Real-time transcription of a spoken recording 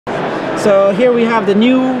So here we have the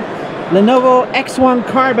new Lenovo X1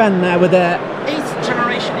 Carbon with the 8th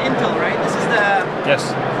generation Intel, right? This is the... Yes.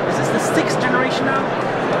 Is this the 6th generation now?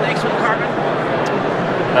 The X1 Carbon?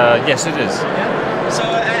 Yes, it is. Yeah. So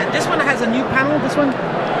this one has a new panel, this one?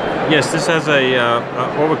 Yes, this has a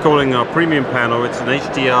what we're calling a premium panel. It's an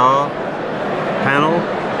HDR panel.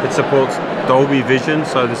 It supports Dolby Vision,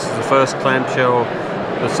 so this is the first clamshell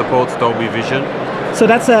that supports Dolby Vision. So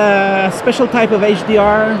that's a special type of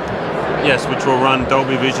HDR? Yes, which will run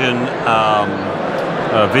Dolby Vision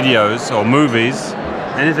videos or movies.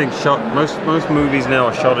 Anything shot, most movies now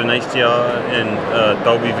are shot in HDR in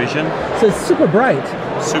Dolby Vision. So it's super bright.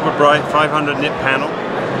 Super bright, 500 nit panel.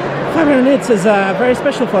 500 nits is very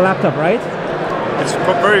special for a laptop, right? It's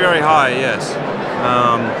very, very high, yes.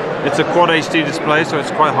 It's a quad HD display, so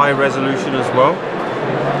it's quite high resolution as well.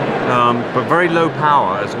 But very low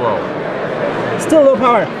power as well. Still low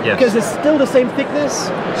power? Yes. Because it's still the same thickness?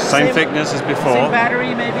 Same thickness as before. Same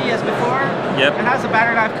battery maybe as before? Yep. And how's the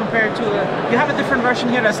battery life compared to... you have a different version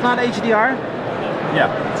here that's not HDR? Yeah,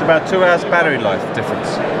 it's about 2 hours battery life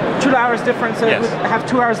difference. 2 hours difference, so yes. It would have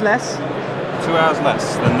 2 hours less? 2 hours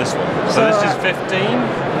less than this one. So this is 15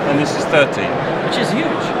 and this is 13. Which is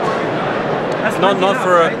huge. That's not enough,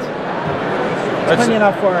 for right? It's plenty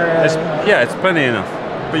enough for... yeah, it's plenty enough.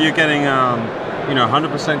 But you're getting, you know,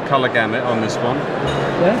 100% color gamut on this one.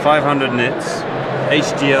 Yeah? 500 nits,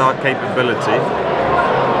 HDR capability.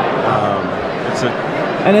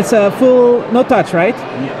 And it's a full no touch, right?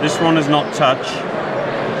 This one is not touch.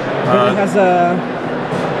 It has a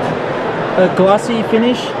glossy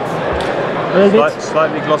finish.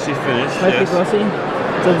 Slightly glossy finish. Slightly yes. glossy.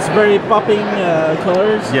 So it's very popping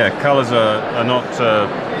colors. Yeah, colors are not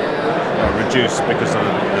reduced because of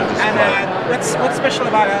the display. And what's special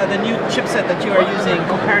about the new chipset that you are using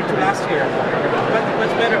compared to last year?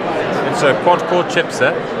 What's better about it? It's a quad-core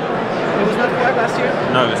chipset. It was not quad last year?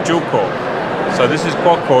 No, it's dual-core. So this is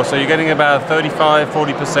quad-core, so you're getting about 35–40%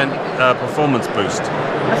 performance boost.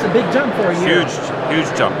 That's a big jump for a year. Huge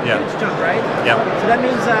jump, yeah. Huge jump, right? Yeah. So that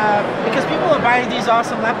means, because people are buying these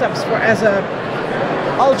awesome laptops as a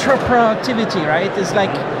ultra productivity, right? It's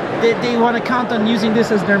like they want to count on using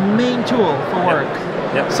this as their main tool for work.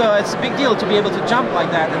 Yep. So it's a big deal to be able to jump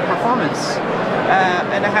like that in performance.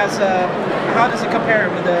 And it has, how does it compare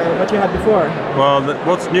with what you had before? Well,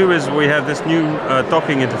 what's new is we have this new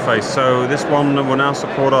docking interface. So this one will now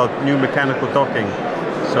support our new mechanical docking.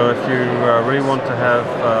 So if you really want to have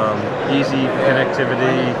easy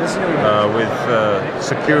connectivity with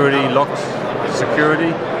security, locked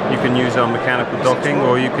security, you can use our mechanical docking,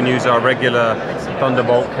 or you can use our regular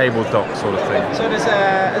Thunderbolt cable dock sort of thing. So there's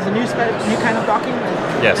a new kind of docking?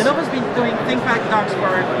 Yes. Lenovo's been doing Thinkpad docks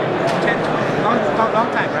for 10,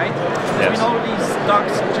 long time, right? There's been all of these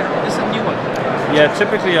docks in general. This is a new one. Yeah,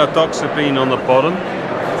 typically our docks have been on the bottom.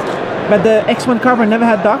 But the X1 Carbon never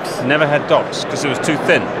had docks? Never had docks because it was too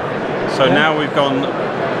thin. So now we've gone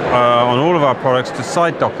on all of our products to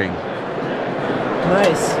side docking.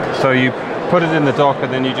 Nice. So you put it in the dock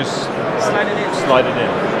and then you just slide it in.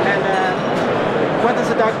 And what does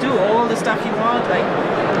the dock do? All the stuff you want? Like?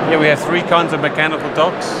 Yeah, we have 3 kinds of mechanical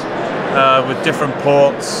docks with different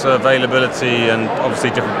ports, availability, and obviously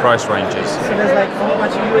different price ranges. So there's like a whole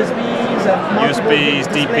bunch of USBs and USBs,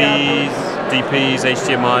 DPs,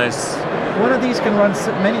 HDMIs. One of these can run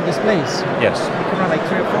many displays. Yes. It can run like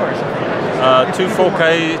 3 or 4 or something. Two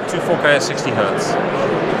 4K at 60 Hertz.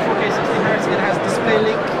 4K 60 Hertz. It has display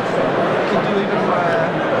link. You can do even.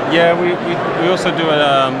 Yeah, we also do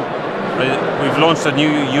we've launched a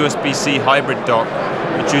new USB-C hybrid dock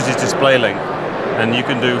which uses DisplayLink, and you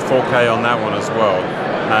can do 4K on that one as well.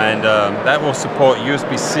 And that will support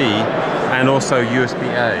USB-C and also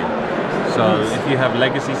USB-A. So if you have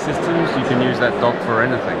legacy systems, you can use that dock for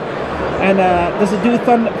anything. And does it do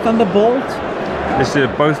Thunderbolt? This is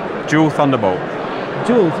both dual Thunderbolt.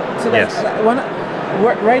 Dual. So that's one.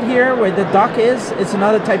 Right here where the dock is, it's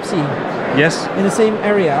another Type-C. Yes. In the same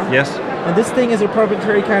area. Yes. And this thing is a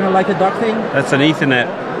proprietary kind of like a dock thing? That's an Ethernet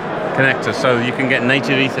connector, so you can get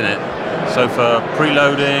native Ethernet. So for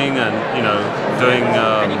preloading and, you know, doing...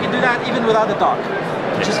 and you can do that even without the dock?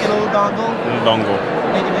 You just get a little dongle? A little dongle.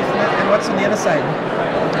 Native Ethernet. And what's on the other side?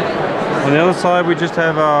 On the other side we just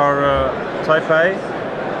have our Type A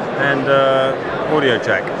and audio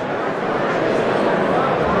jack.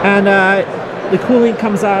 And the cooling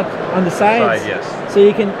comes out on the sides? Yes. So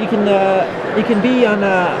you can be on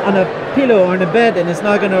a pillow or on a bed and it's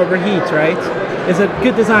not going to overheat, right? It's a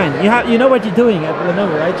good design. You know what you're doing at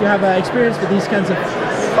Lenovo, right? You have experience with these kinds of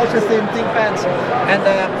ultra thin ThinkPads.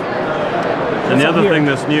 And the other thing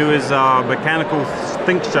that's new is our mechanical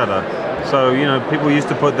think shutter So, you know, people used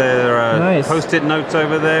to put their Nice. post-it notes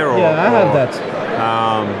over there. Or, Yeah, I have that.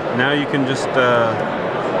 Now you can just,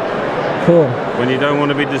 Cool. when you don't want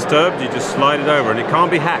to be disturbed, you just slide it over, and it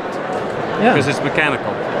can't be hacked Yeah. because it's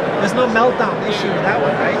mechanical. There's no meltdown issue with that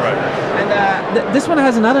one, right? Right. And this one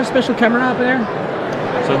has another special camera up there.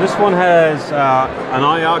 So this one has an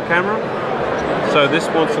IR camera. So this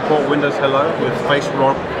will support Windows Hello with face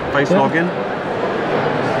login.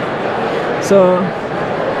 So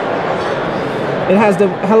it has the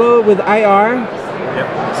Hello with IR.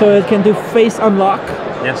 Yep. So it can do face unlock,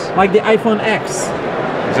 Yes. like the iPhone X,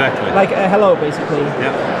 Exactly. like a Hello basically.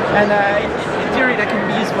 Yep. And in theory that can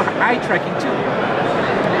be used for eye tracking too.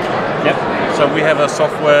 Yep. So we have a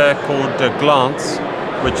software called Glance,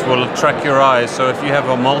 which will track your eyes. So if you have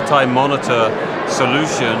a multi-monitor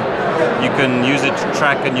solution, you can use it to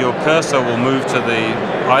track, and your cursor will move to the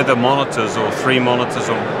either monitors or 3 monitors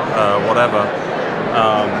or whatever,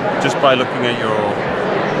 just by looking at your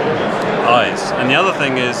eyes. And the other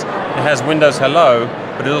thing is, it has Windows Hello,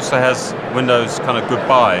 but it also has Windows kind of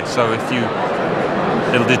Goodbye. So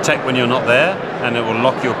it'll detect when you're not there, and it will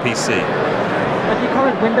lock your PC. But you call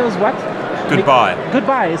it Windows what? Goodbye.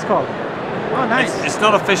 Goodbye is called. Oh, nice. It's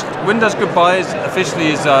not official. Windows Goodbye is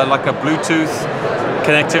officially like a Bluetooth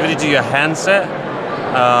connectivity to your handset.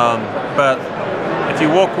 But if you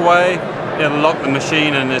walk away, it'll lock the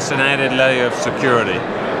machine, and it's an added layer of security.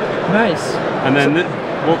 Nice. And then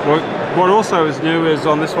what also is new is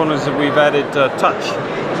on this one is that we've added touch.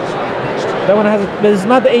 That one has, but it's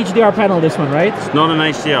not the HDR panel. This one, right? It's not an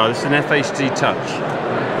HDR. This is an FHD touch.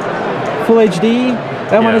 Full HD.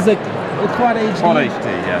 That one Yeah. is a Quad HD. Quad HD,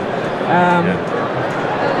 yeah.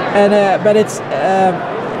 And but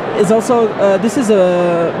it's also this is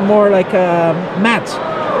a more like a matte.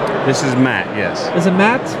 This is matte, yes. Is it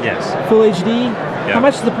matte? Yes. Full HD. Yeah. How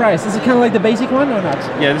much is the price? Is it kind of like the basic one or not?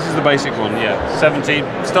 Yeah, this is the basic one. Yeah, 17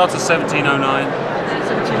 starts at 1709.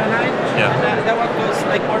 1709. Yeah. That one goes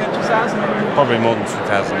like more than 2,000. Probably more than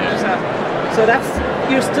 2,000. Yeah. So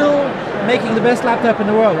you're still making the best laptop in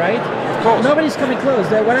the world, right? Of course. Nobody's coming close.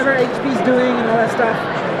 Whatever HP's doing and all that stuff,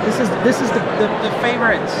 this is the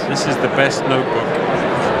favorite. This is the best notebook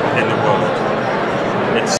in the world. It's